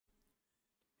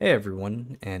Hey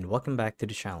everyone, and welcome back to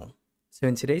the channel. So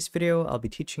in today's video, I'll be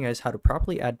teaching you guys how to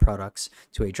properly add products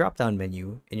to a drop-down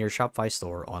menu in your Shopify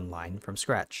store online from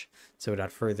scratch. So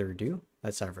without further ado,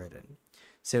 let's dive right in.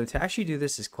 So to actually do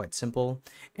this is quite simple,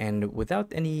 and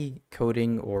without any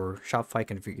coding or Shopify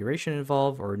configuration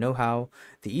involved or know-how,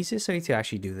 the easiest way to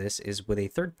actually do this is with a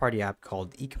third-party app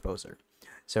called eComposer.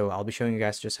 So I'll be showing you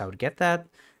guys just how to get that.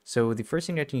 So the first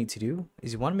thing that you need to do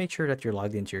is you want to make sure that you're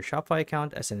logged into your Shopify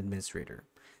account as an administrator.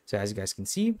 So as you guys can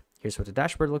see, here's what the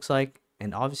dashboard looks like.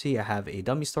 And obviously I have a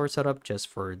dummy store set up just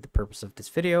for the purpose of this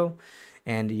video.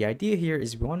 And the idea here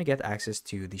is we want to get access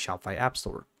to the Shopify App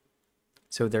Store.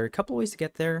 So there are a couple of ways to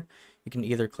get there. You can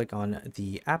either click on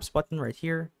the apps button right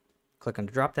here, click on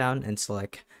the drop down and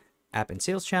select app and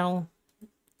sales channel.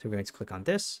 So we're going to click on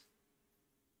this.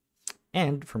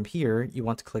 And from here, you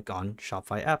want to click on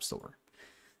Shopify App Store.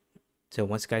 So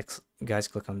once guys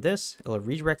click on this, it'll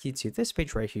redirect you to this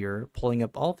page right here, pulling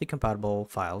up all of the compatible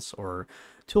files or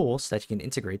tools that you can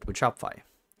integrate with Shopify.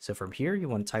 So from here, you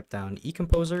want to type down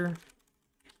eComposer.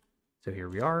 So here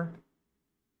we are.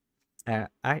 I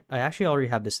actually already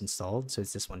have this installed, so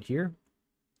it's this one here.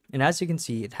 And as you can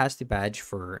see, it has the badge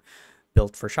for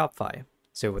built for Shopify.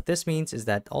 So what this means is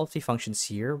that all of the functions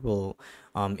here will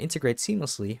integrate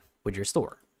seamlessly with your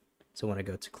store. So when I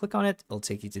go to click on it, it'll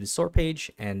take you to the store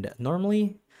page. And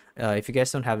normally, if you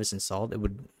guys don't have this installed,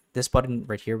 this button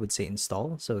right here would say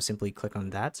install. So simply click on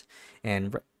that.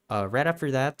 And right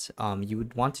after that, you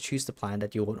would want to choose the plan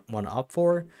that you would want to opt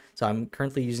for. So I'm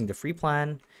currently using the free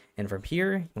plan. And from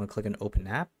here, you want to click on open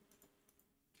app.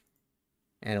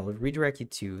 And it will redirect you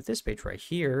to this page right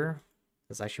here.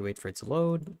 Let's actually wait for it to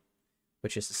load,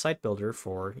 which is the site builder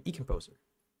for eComposer.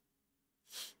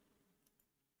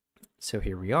 So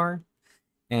here we are.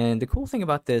 And the cool thing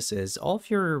about this is all of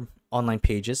your online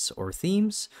pages or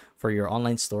themes for your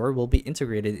online store will be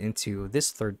integrated into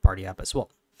this third-party app as well.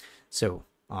 So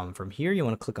from here, you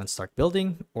want to click on start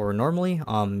building, or normally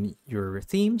your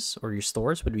themes or your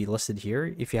stores would be listed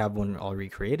here if you have one already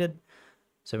created.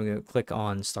 So I'm going to click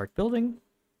on start building.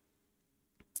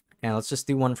 And let's just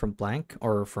do one from blank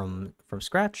or from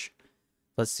scratch.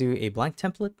 Let's do a blank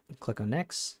template. Click on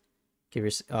next. Give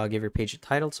your page a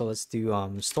title. So let's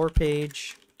do store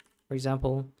page, for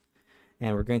example.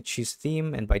 And we're going to choose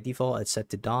theme, and by default it's set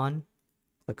to dawn.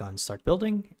 Click on start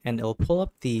building, and it'll pull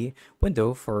up the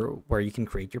window for where you can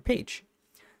create your page.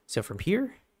 So from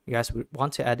here, you guys would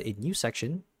want to add a new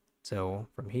section. So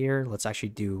from here, let's actually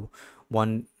do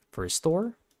one for a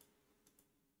store.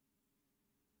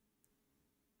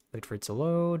 Wait for it to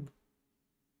load.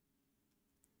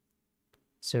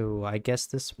 So I guess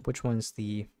which one's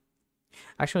the...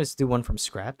 Actually, let's do one from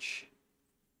scratch.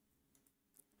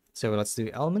 So let's do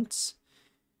elements.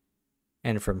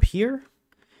 And from here,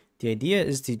 the idea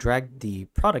is to drag the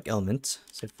product element.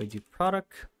 So if we do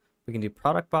product, we can do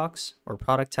product box or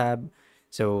product tab.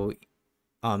 So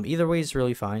either way is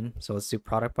really fine. So let's do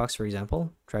product box, for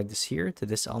example. Drag this here to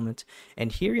this element.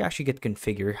 And here you actually get to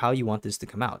configure how you want this to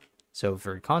come out. So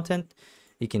for content,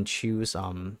 you can choose,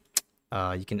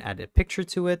 you can add a picture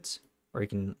to it, or you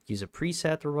can use a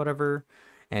preset or whatever.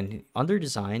 And under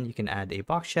design, you can add a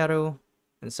box shadow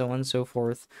and so on and so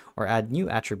forth, or add new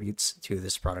attributes to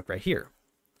this product right here.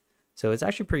 So it's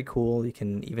actually pretty cool. You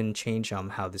can even change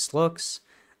how this looks,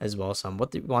 as well as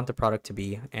what you want the product to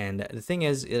be. And the thing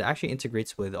is, it actually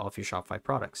integrates with all of your Shopify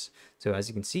products. So as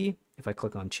you can see, if I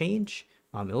click on change,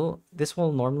 this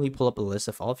will normally pull up a list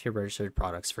of all of your registered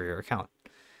products for your account.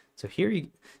 So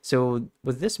so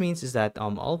what this means is that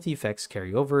all of the effects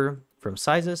carry over from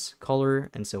sizes,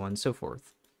 color, and so on and so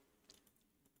forth.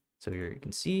 So here you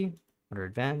can see under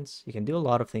advanced, you can do a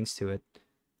lot of things to it,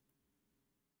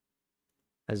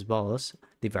 as well as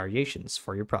the variations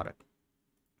for your product.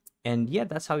 And yeah,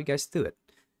 that's how you guys do it.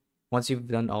 Once you've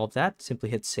done all of that, simply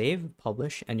hit save,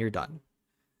 publish, and you're done.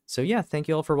 So yeah, thank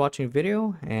you all for watching the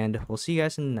video, and we'll see you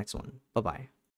guys in the next one. Bye-bye.